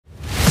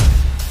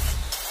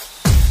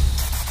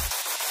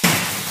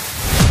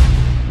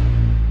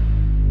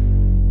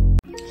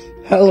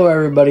Hello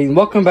everybody, and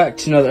welcome back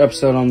to another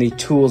episode on the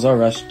Tools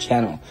R Us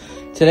channel.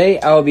 Today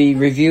I'll be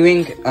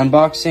reviewing,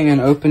 unboxing,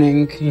 and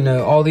opening,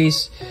 all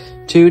these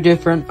two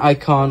different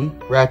Icon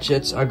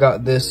ratchets. I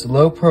got this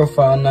low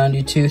profile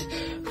 90 tooth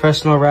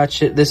Fresnel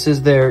ratchet. This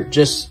is their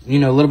just, a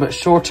little bit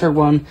shorter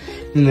one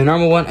than the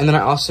normal one. And then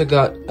I also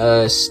got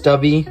a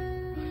stubby.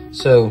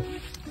 So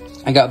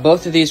I got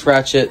both of these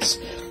ratchets.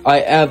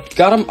 I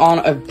got them on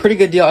a pretty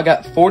good deal. I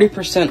got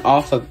 40%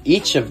 off of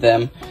each of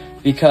them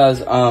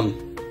because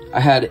I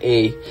had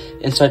a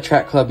Inside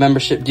Track Club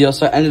membership deal.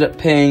 So I ended up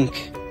paying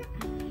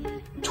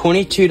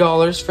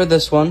 $22 for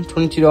this one,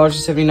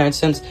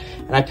 $22.79,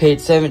 and I paid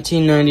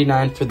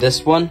 $17.99 for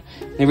this one.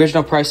 The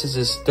original prices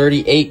is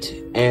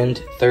 $38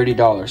 and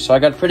 $30. So I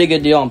got a pretty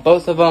good deal on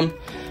both of them.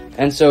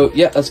 And so,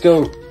 yeah, let's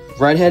go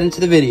right ahead into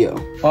the video.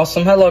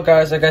 Awesome. Hello,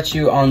 guys. I got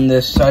you on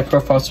this side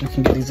profile so we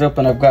can get these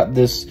open. I've got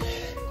this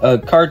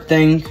card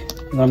thing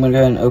that I'm going to go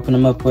ahead and open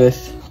them up with.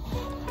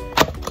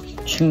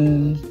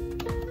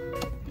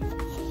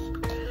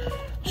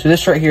 So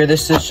this right here,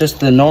 this is just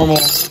the normal.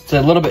 It's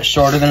a little bit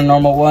shorter than a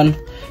normal one,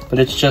 but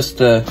it's just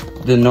the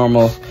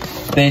normal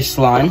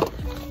baseline.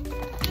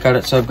 Got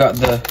it. So I've got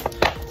the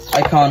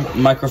Icon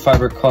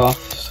microfiber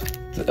cloth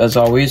as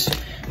always,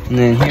 and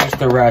then here's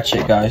the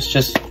ratchet, guys.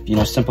 Just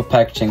simple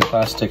packaging,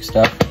 plastic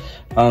stuff.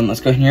 Let's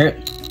go ahead and hear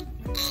it.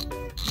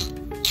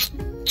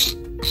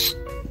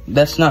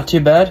 That's not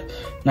too bad.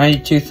 90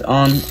 tooth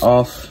on,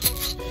 off.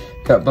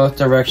 Got both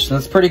directions.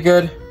 That's pretty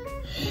good.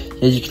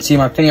 As you can see,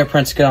 my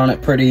fingerprints get on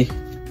it pretty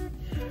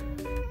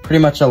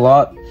much a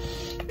lot.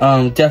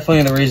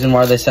 Definitely the reason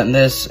why they sent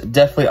this.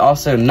 Definitely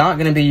also not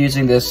going to be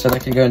using this, so they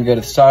can go and go to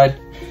the side.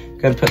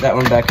 Go and put that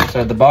one back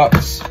inside the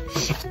box.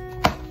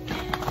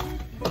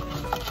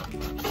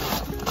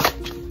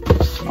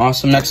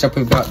 Awesome. Next up,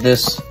 we've got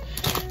this.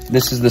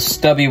 This is the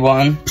stubby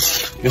one.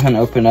 Go ahead and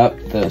open up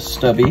the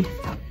stubby.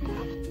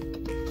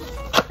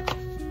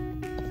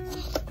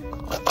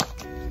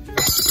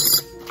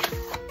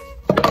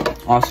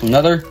 Awesome.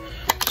 Another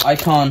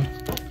Icon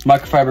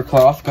microfiber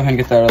cloth. Go ahead and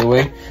get that out of the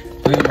way.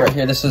 Right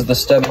here, this is the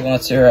stubby one.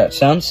 Let's hear how it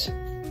sounds.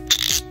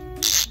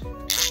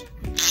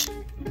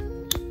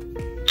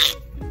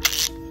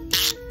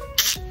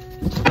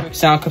 Quick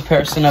sound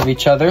comparison of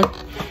each other.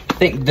 I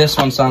think this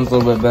one sounds a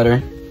little bit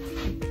better.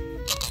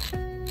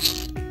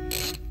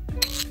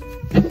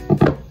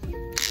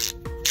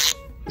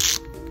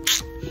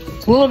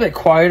 It's a little bit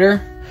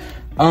quieter,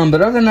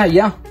 but other than that,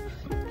 yeah.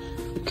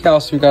 Okay,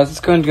 awesome, guys.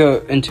 Let's go and go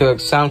into a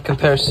sound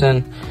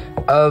comparison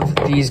of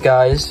these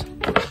guys.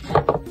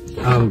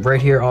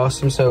 Right here,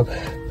 awesome. So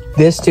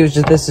this is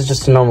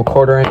just a normal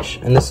 1/4 inch,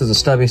 and this is a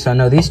stubby. So I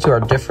know these two are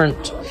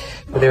different,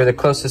 but they were the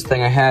closest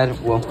thing I had.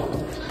 Well,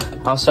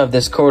 I also have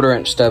this 1/4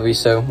 inch stubby,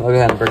 so I'll go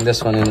ahead and bring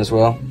this one in as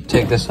well.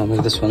 Take this one,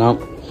 move this one out.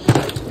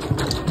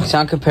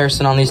 Sound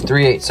comparison on these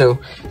 3/8. So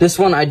this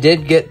one I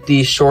did get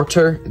the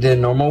shorter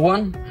than normal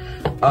one.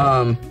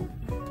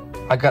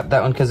 I got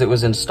that one because it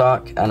was in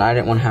stock, and I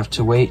didn't want to have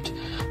to wait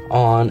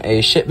on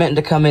a shipment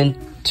to come in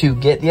to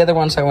get the other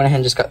one, so I went ahead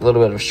and just got a little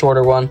bit of a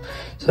shorter one.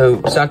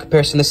 So sound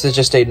comparison, this is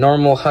just a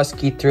normal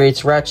Husky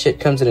 3/8 ratchet.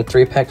 Comes in a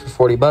 3-pack for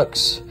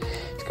 $40.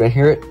 Let's go and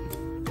hear it.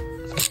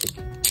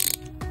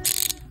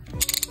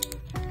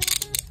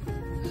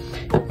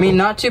 I mean,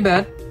 not too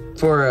bad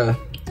for a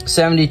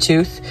 70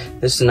 tooth.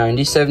 This is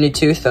 90, 70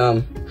 tooth.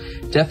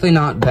 Definitely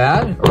not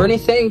bad or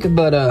anything,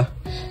 but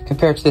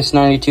compared to this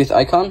 90 tooth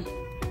Icon,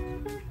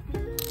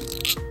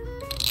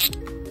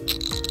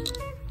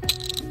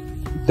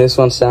 this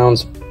one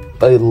sounds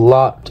a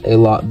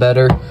lot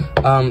better.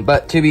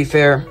 But to be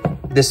fair,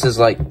 this is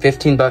like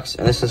 $15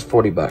 and this is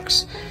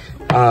 $40.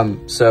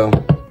 So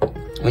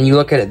when you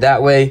look at it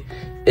that way,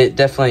 it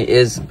definitely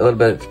is a little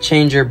bit of a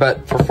changer.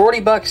 But for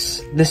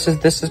 $40, this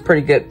is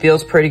pretty good.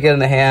 Feels pretty good in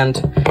the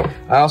hand.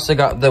 I also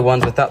got the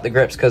ones without the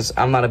grips because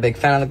I'm not a big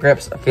fan of the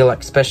grips. I feel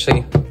like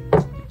especially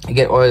you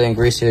get oily and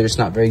greasy, they're just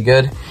not very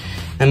good.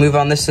 And move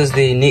on. This is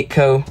the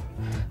Neatco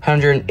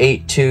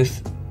 108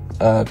 tooth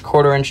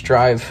 1/4 inch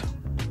drive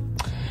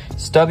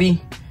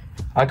stubby.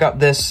 I got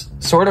this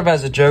sort of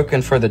as a joke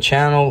and for the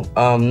channel,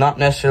 not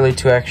necessarily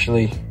to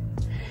actually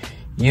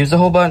use a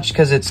whole bunch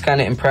because it's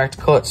kind of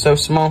impractical. It's so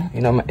small,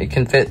 it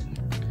can fit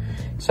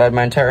inside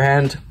my entire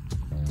hand.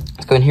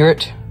 Let's go and hear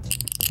it.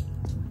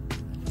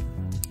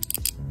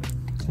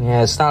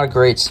 Yeah, it's not a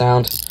great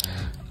sound.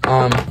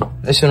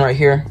 This one right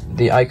here,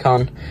 the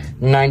Icon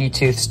 90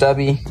 tooth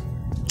stubby.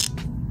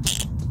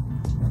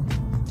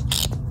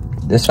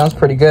 This sounds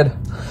pretty good.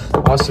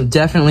 Awesome.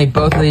 Definitely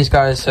both of these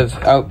guys have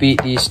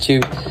outbeat these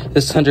two.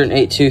 This is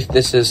 108 tooth,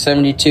 this is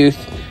 70 tooth.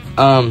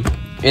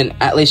 In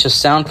at least a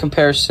sound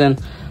comparison.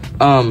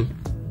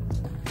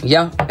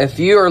 Yeah, if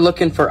you are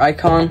looking for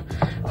Icon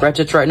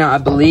ratchets right now, I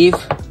believe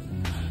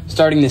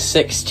starting the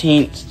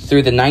 16th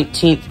through the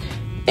 19th,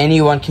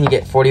 anyone can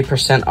get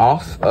 40%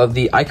 off of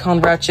the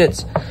Icon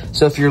ratchets.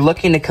 So if you're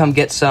looking to come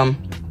get some,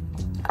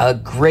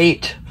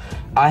 great.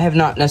 I have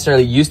not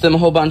necessarily used them a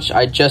whole bunch.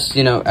 I just,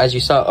 as you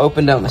saw,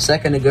 opened them a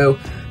second ago.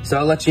 So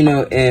I'll let you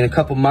know in a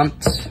couple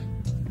months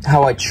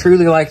how I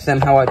truly like them,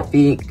 how I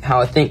think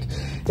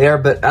there,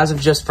 but as of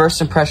just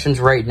first impressions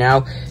right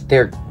now,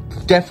 they're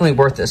definitely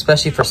worth it,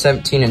 especially for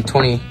 $17 and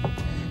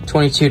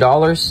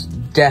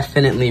 $22.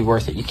 Definitely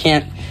worth it.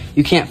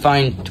 You can't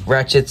find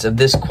ratchets of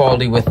this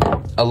quality with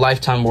a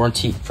lifetime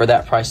warranty for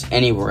that price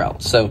anywhere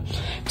else. So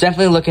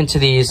definitely look into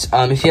these.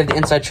 If you have the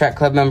Inside Track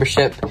Club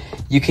membership,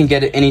 you can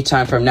get it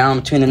anytime from now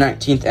between the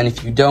 19th, and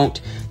if you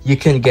don't, you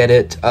can get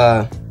it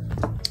the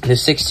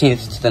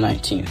 16th to the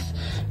 19th.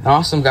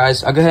 Awesome,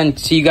 guys. I'll go ahead and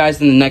see you guys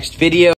in the next video.